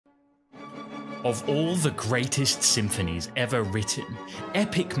Of all the greatest symphonies ever written,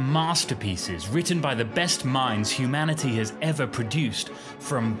 epic masterpieces written by the best minds humanity has ever produced,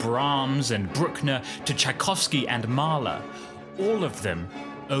 from Brahms and Bruckner to Tchaikovsky and Mahler, all of them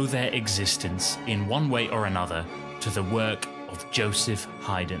owe their existence in one way or another to the work of Joseph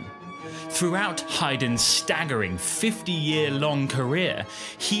Haydn. Throughout Haydn's staggering 50-year-long career,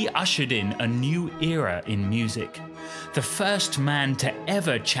 he ushered in a new era in music. The first man to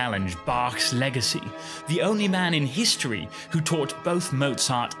ever challenge Bach's legacy, the only man in history who taught both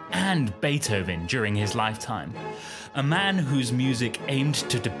Mozart and Beethoven during his lifetime. A man whose music aimed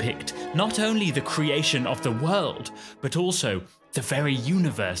to depict not only the creation of the world, but also the very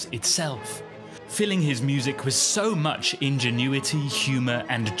universe itself. Filling his music with so much ingenuity, humour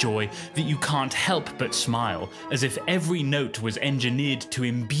and joy that you can't help but smile, as if every note was engineered to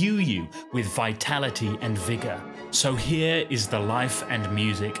imbue you with vitality and vigour. So here is the life and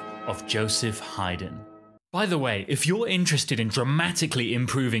music of Joseph Haydn. By the way, if you're interested in dramatically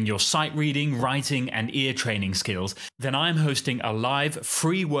improving your sight reading, writing and ear training skills, then I'm hosting a live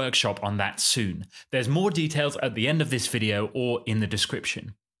free workshop on that soon. There's more details at the end of this video or in the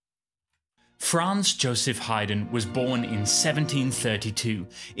description. Franz Joseph Haydn was born in 1732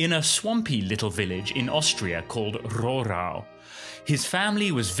 in a swampy little village in Austria called Rohrau. His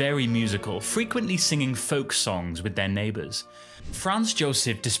family was very musical, frequently singing folk songs with their neighbours. Franz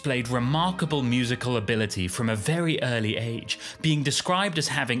Joseph displayed remarkable musical ability from a very early age, being described as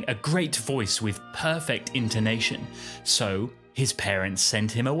having a great voice with perfect intonation. So, his parents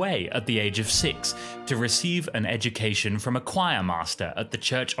sent him away at the age of 6 to receive an education from a choir master at the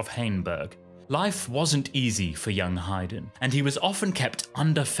Church of Hainburg. Life wasn't easy for young Haydn, and he was often kept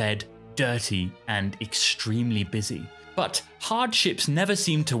underfed, dirty, and extremely busy. But hardships never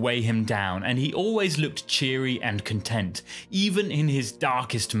seemed to weigh him down, and he always looked cheery and content, even in his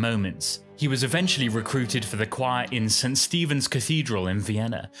darkest moments. He was eventually recruited for the choir in St. Stephen's Cathedral in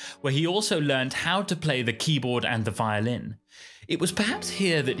Vienna, where he also learned how to play the keyboard and the violin. It was perhaps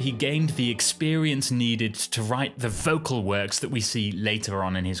here that he gained the experience needed to write the vocal works that we see later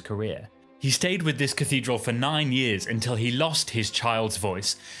on in his career. He stayed with this cathedral for 9 years until he lost his child's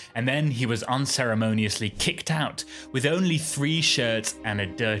voice, and then he was unceremoniously kicked out with only 3 shirts and a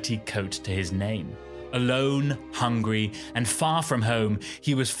dirty coat to his name. Alone, hungry, and far from home,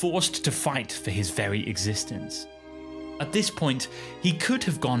 he was forced to fight for his very existence. At this point, he could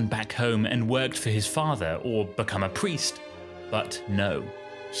have gone back home and worked for his father or become a priest, but no,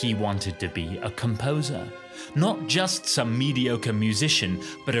 he wanted to be a composer. Not just some mediocre musician,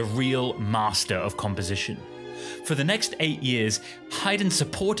 but a real master of composition. For the next 8 years, Haydn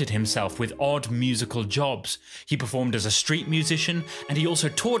supported himself with odd musical jobs. He performed as a street musician, and he also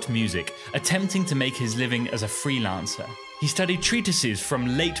taught music, attempting to make his living as a freelancer. He studied treatises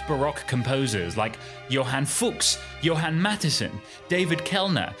from late Baroque composers like Johann Fuchs, Johann Mattheson, David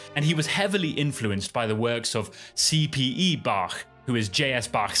Kellner, and he was heavily influenced by the works of C.P.E. Bach, who is J.S.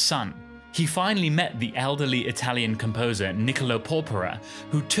 Bach's son. He finally met the elderly Italian composer Niccolo Porpora,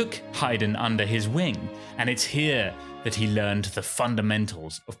 who took Haydn under his wing, and it's here that he learned the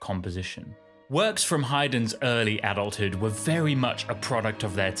fundamentals of composition. Works from Haydn's early adulthood were very much a product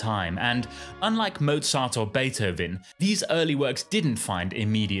of their time, and unlike Mozart or Beethoven, these early works didn't find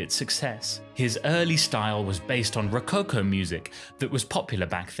immediate success. His early style was based on Rococo music that was popular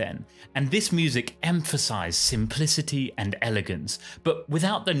back then, and this music emphasized simplicity and elegance, but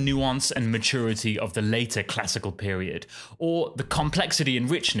without the nuance and maturity of the later classical period, or the complexity and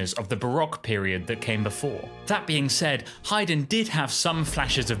richness of the Baroque period that came before. That being said, Haydn did have some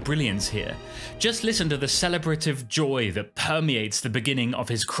flashes of brilliance here. Just listen to the celebrative joy that permeates the beginning of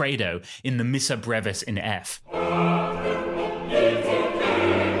his credo in the Missa Brevis in F.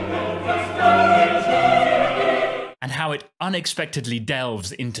 And how it unexpectedly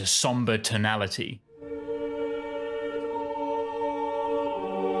delves into somber tonality.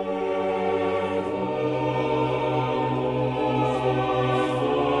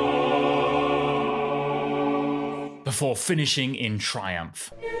 Before finishing in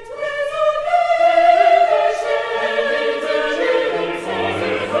triumph.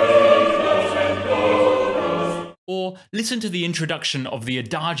 Or listen to the introduction of the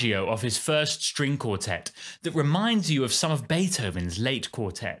Adagio of his first string quartet that reminds you of some of Beethoven's late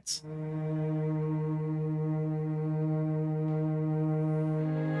quartets.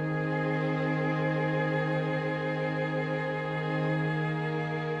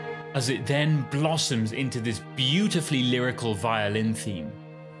 As it then blossoms into this beautifully lyrical violin theme.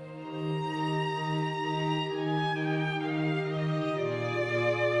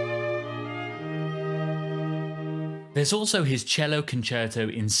 There's also his cello concerto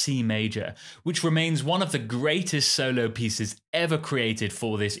in C major, which remains one of the greatest solo pieces ever created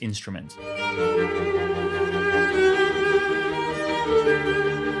for this instrument.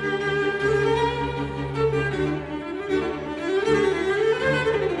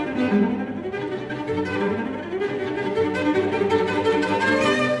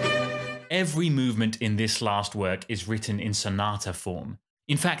 Every movement in this last work is written in sonata form.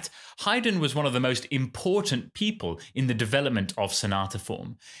 In fact, Haydn was one of the most important people in the development of sonata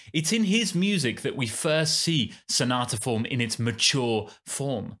form. It's in his music that we first see sonata form in its mature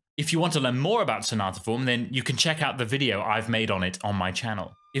form. If you want to learn more about sonata form, then you can check out the video I've made on it on my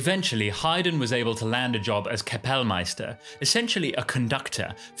channel. Eventually, Haydn was able to land a job as Kapellmeister, essentially a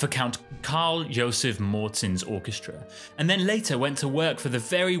conductor, for Count Karl Joseph Morzin's orchestra, and then later went to work for the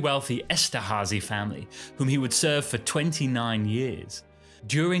very wealthy Esterházy family, whom he would serve for 29 years.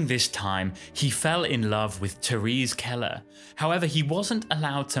 During this time, he fell in love with Therese Keller. However, he wasn't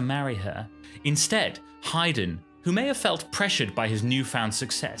allowed to marry her. Instead, Haydn, who may have felt pressured by his newfound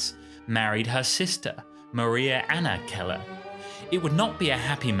success, married her sister, Maria Anna Keller. It would not be a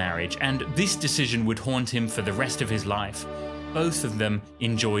happy marriage, and this decision would haunt him for the rest of his life. Both of them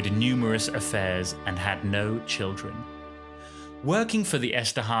enjoyed numerous affairs and had no children. Working for the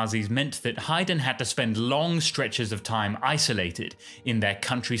Esterházys meant that Haydn had to spend long stretches of time isolated in their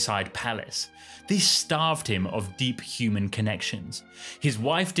countryside palace. This starved him of deep human connections. His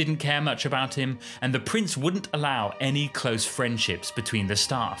wife didn't care much about him, and the prince wouldn't allow any close friendships between the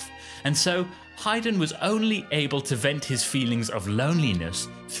staff. And so, Haydn was only able to vent his feelings of loneliness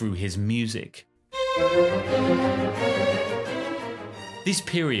through his music. This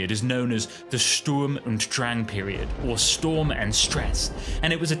period is known as the Sturm und Drang period, or storm and stress,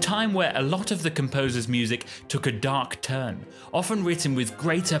 and it was a time where a lot of the composer's music took a dark turn, often written with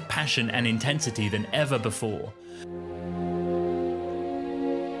greater passion and intensity than ever before.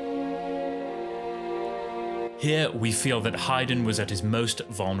 Here we feel that Haydn was at his most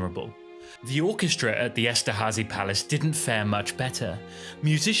vulnerable. The orchestra at the Esterházy Palace didn't fare much better.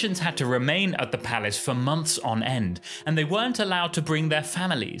 Musicians had to remain at the palace for months on end, and they weren't allowed to bring their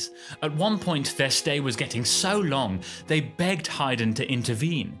families. At one point, their stay was getting so long, they begged Haydn to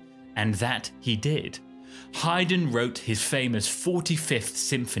intervene, and that he did. Haydn wrote his famous 45th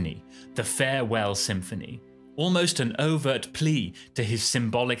symphony, the Farewell Symphony, almost an overt plea to his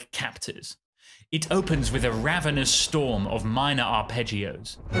symbolic captors. It opens with a ravenous storm of minor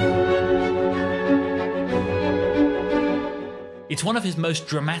arpeggios. It's one of his most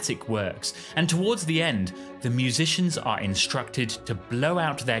dramatic works, and towards the end, the musicians are instructed to blow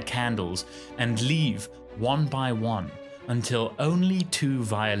out their candles and leave one by one until only 2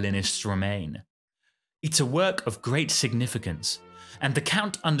 violinists remain. It's a work of great significance, and the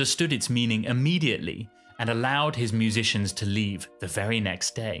Count understood its meaning immediately and allowed his musicians to leave the very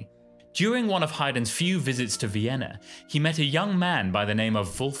next day. During one of Haydn's few visits to Vienna, he met a young man by the name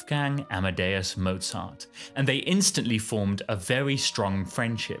of Wolfgang Amadeus Mozart, and they instantly formed a very strong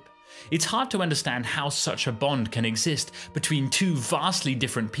friendship. It's hard to understand how such a bond can exist between 2 vastly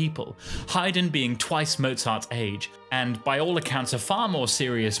different people, Haydn being twice Mozart's age, and by all accounts a far more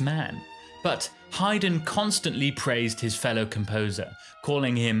serious man. But Haydn constantly praised his fellow composer,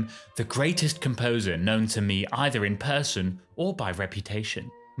 calling him the greatest composer known to me either in person or by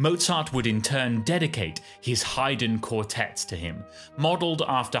reputation. Mozart would in turn dedicate his Haydn quartets to him, modelled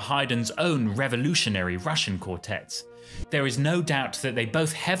after Haydn's own revolutionary Russian quartets. There is no doubt that they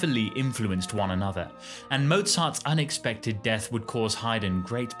both heavily influenced one another, and Mozart's unexpected death would cause Haydn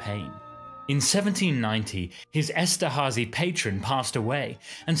great pain. In 1790, his Esterházy patron passed away,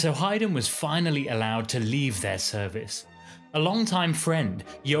 and so Haydn was finally allowed to leave their service. A longtime friend,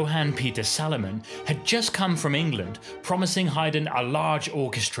 Johann Peter Salomon, had just come from England, promising Haydn a large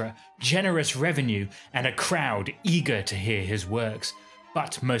orchestra, generous revenue, and a crowd eager to hear his works.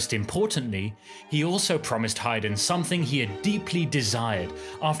 But most importantly, he also promised Haydn something he had deeply desired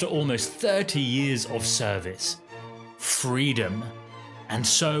after almost 30 years of service: freedom. And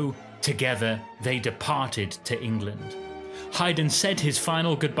so, together, they departed to England. Haydn said his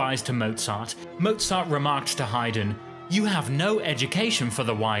final goodbyes to Mozart. Mozart remarked to Haydn, "You have no education for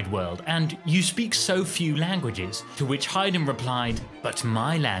the wide world, and you speak so few languages," to which Haydn replied, "But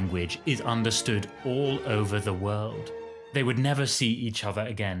my language is understood all over the world." They would never see each other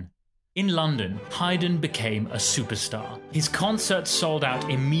again. In London, Haydn became a superstar. His concerts sold out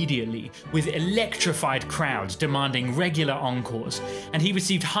immediately, with electrified crowds demanding regular encores, and he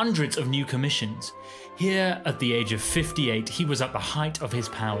received hundreds of new commissions. Here, at the age of 58, he was at the height of his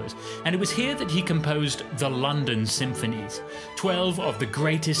powers, and it was here that he composed the London Symphonies, 12 of the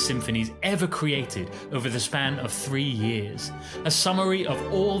greatest symphonies ever created over the span of 3 years, a summary of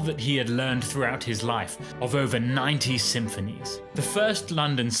all that he had learned throughout his life of over 90 symphonies. The first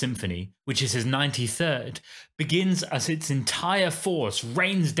London Symphony, which is his 93rd, begins as its entire force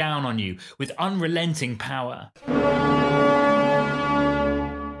rains down on you with unrelenting power.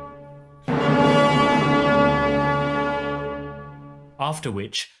 After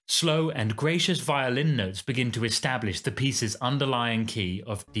which, slow and gracious violin notes begin to establish the piece's underlying key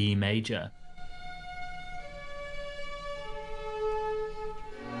of D major.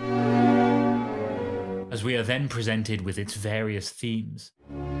 As we are then presented with its various themes.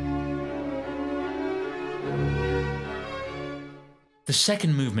 The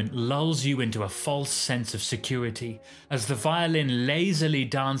second movement lulls you into a false sense of security as the violin lazily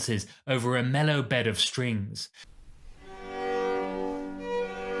dances over a mellow bed of strings.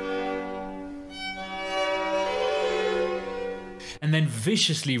 And then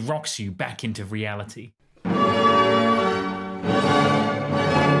viciously rocks you back into reality.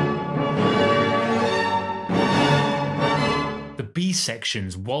 The B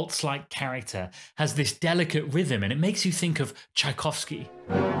section's waltz-like character has this delicate rhythm, and it makes you think of Tchaikovsky.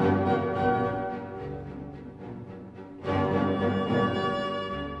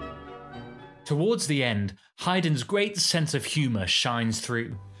 Towards the end, Haydn's great sense of humour shines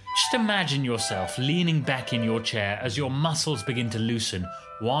through. Just imagine yourself leaning back in your chair as your muscles begin to loosen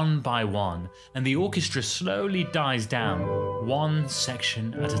one by one, and the orchestra slowly dies down, one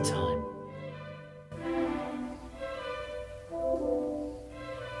section at a time.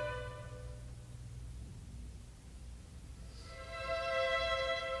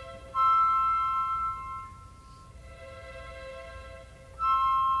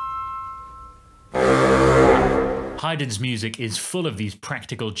 Haydn's music is full of these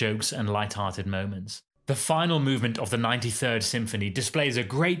practical jokes and light-hearted moments. The final movement of the 93rd Symphony displays a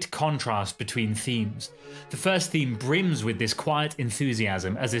great contrast between themes. The first theme brims with this quiet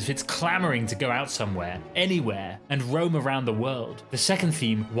enthusiasm as if it's clamoring to go out somewhere, anywhere, and roam around the world. The second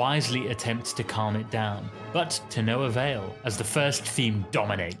theme wisely attempts to calm it down, but to no avail, as the first theme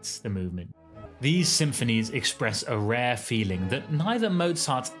dominates the movement. These symphonies express a rare feeling that neither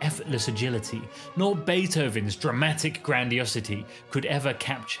Mozart's effortless agility nor Beethoven's dramatic grandiosity could ever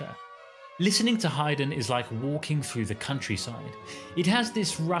capture. Listening to Haydn is like walking through the countryside. It has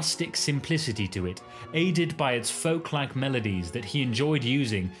this rustic simplicity to it, aided by its folk-like melodies that he enjoyed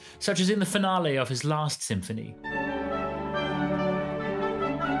using, such as in the finale of his last symphony.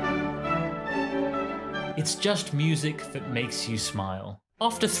 It's just music that makes you smile.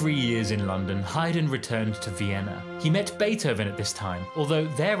 After 3 years in London, Haydn returned to Vienna. He met Beethoven at this time, although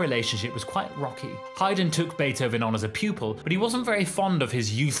their relationship was quite rocky. Haydn took Beethoven on as a pupil, but he wasn't very fond of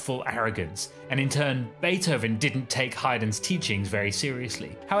his youthful arrogance, and in turn, Beethoven didn't take Haydn's teachings very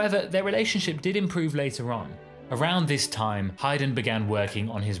seriously. However, their relationship did improve later on. Around this time, Haydn began working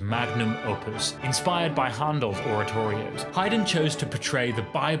on his magnum opus, inspired by Handel's oratorios. Haydn chose to portray the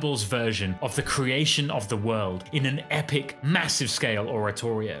Bible's version of the creation of the world in an epic, massive-scale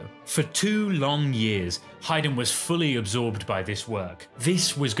oratorio. For 2 long years, Haydn was fully absorbed by this work.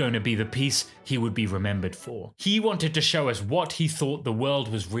 This was going to be the piece he would be remembered for. He wanted to show us what he thought the world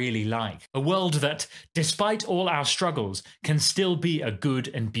was really like. A world that, despite all our struggles, can still be a good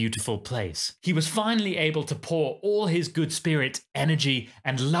and beautiful place. He was finally able to pour all his good spirit, energy,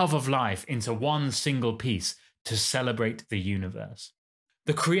 and love of life into one single piece to celebrate the universe.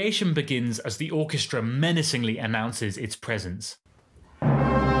 The creation begins as the orchestra menacingly announces its presence.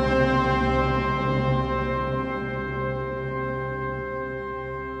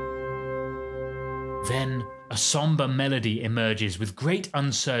 Then, a somber melody emerges with great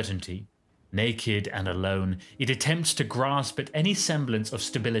uncertainty. Naked and alone, it attempts to grasp at any semblance of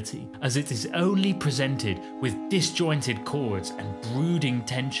stability, as it is only presented with disjointed chords and brooding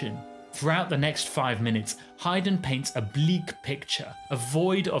tension. Throughout the next 5 minutes, Haydn paints a bleak picture, a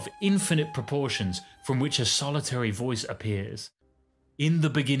void of infinite proportions from which a solitary voice appears. In the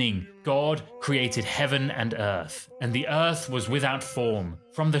beginning, God created heaven and earth, and the earth was without form.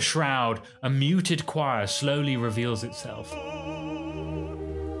 From the shroud, a muted choir slowly reveals itself.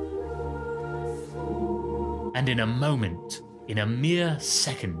 And in a moment, in a mere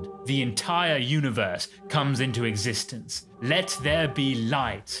second, the entire universe comes into existence. Let there be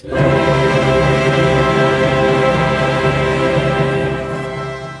light.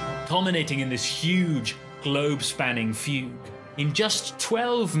 culminating in this huge, globe-spanning fugue. In just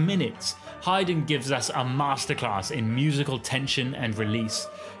 12 minutes, Haydn gives us a masterclass in musical tension and release.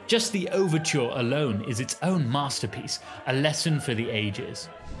 Just the overture alone is its own masterpiece, a lesson for the ages.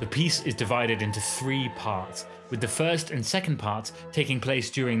 The piece is divided into 3 parts, with the first and second parts taking place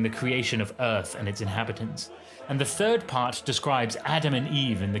during the creation of Earth and its inhabitants. And the third part describes Adam and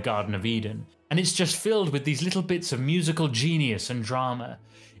Eve in the Garden of Eden, and it's just filled with these little bits of musical genius and drama.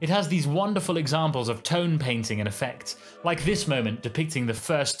 It has these wonderful examples of tone painting and effects, like this moment depicting the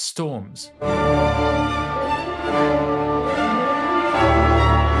first storms.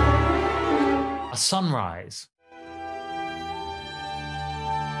 A sunrise.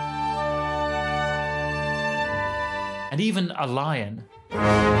 And even a lion.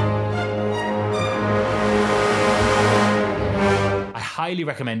 I highly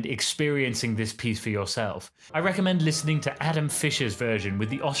recommend experiencing this piece for yourself. I recommend listening to Adam Fischer's version with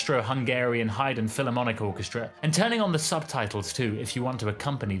the Austro-Hungarian Haydn Philharmonic Orchestra, and turning on the subtitles too if you want to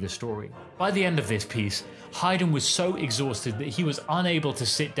accompany the story. By the end of this piece, Haydn was so exhausted that he was unable to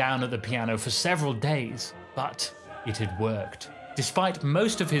sit down at the piano for several days, but it had worked. Despite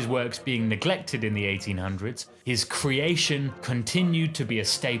most of his works being neglected in the 1800s, his Creation continued to be a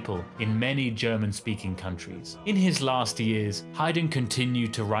staple in many German-speaking countries. In his last years, Haydn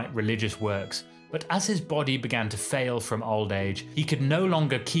continued to write religious works, but as his body began to fail from old age, he could no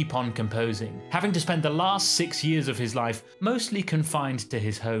longer keep on composing, having to spend the last 6 years of his life mostly confined to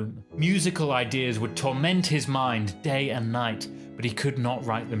his home. Musical ideas would torment his mind day and night, but he could not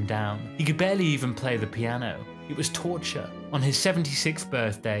write them down. He could barely even play the piano. It was torture. On his 76th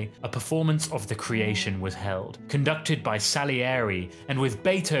birthday, a performance of The Creation was held, conducted by Salieri and with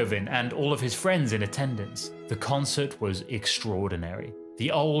Beethoven and all of his friends in attendance. The concert was extraordinary.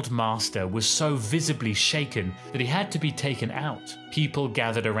 The old master was so visibly shaken that he had to be taken out. People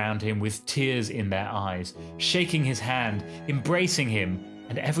gathered around him with tears in their eyes, shaking his hand, embracing him,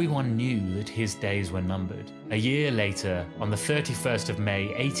 and everyone knew that his days were numbered. A year later, on the 31st of May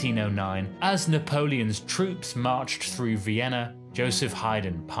 1809, as Napoleon's troops marched through Vienna, Joseph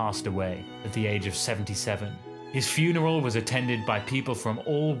Haydn passed away at the age of 77. His funeral was attended by people from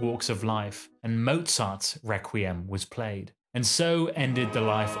all walks of life, and Mozart's Requiem was played. And so ended the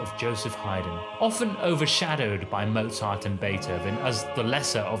life of Joseph Haydn, often overshadowed by Mozart and Beethoven as the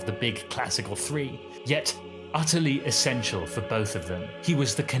lesser of the big classical 3, yet utterly essential for both of them. He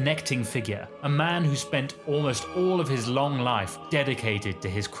was the connecting figure, a man who spent almost all of his long life dedicated to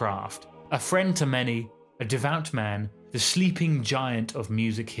his craft. A friend to many, a devout man, the sleeping giant of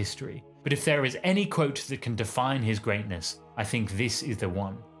music history. But if there is any quote that can define his greatness, I think this is the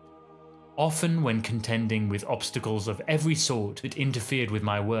one. Often when contending with obstacles of every sort that interfered with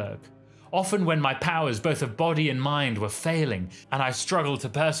my work, often when my powers both of body and mind were failing and I struggled to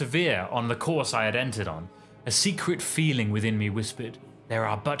persevere on the course I had entered on, a secret feeling within me whispered, "There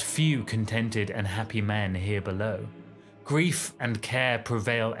are but few contented and happy men here below. Grief and care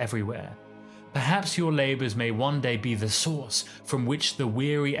prevail everywhere. Perhaps your labours may one day be the source from which the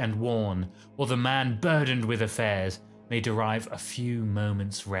weary and worn, or the man burdened with affairs, may derive a few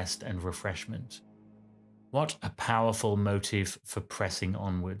moments' rest and refreshment." What a powerful motive for pressing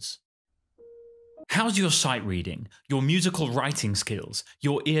onwards. How's your sight reading, your musical writing skills,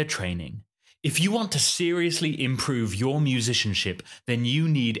 your ear training? If you want to seriously improve your musicianship, then you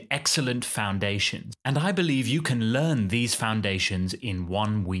need excellent foundations, and I believe you can learn these foundations in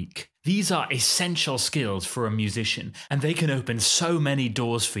 1 week. These are essential skills for a musician, and they can open so many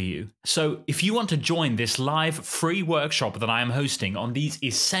doors for you. So if you want to join this live free workshop that I am hosting on these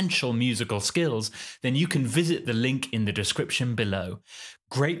essential musical skills, then you can visit the link in the description below.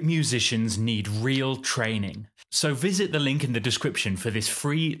 Great musicians need real training. So visit the link in the description for this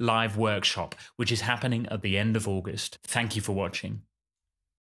free live workshop, which is happening at the end of August. Thank you for watching.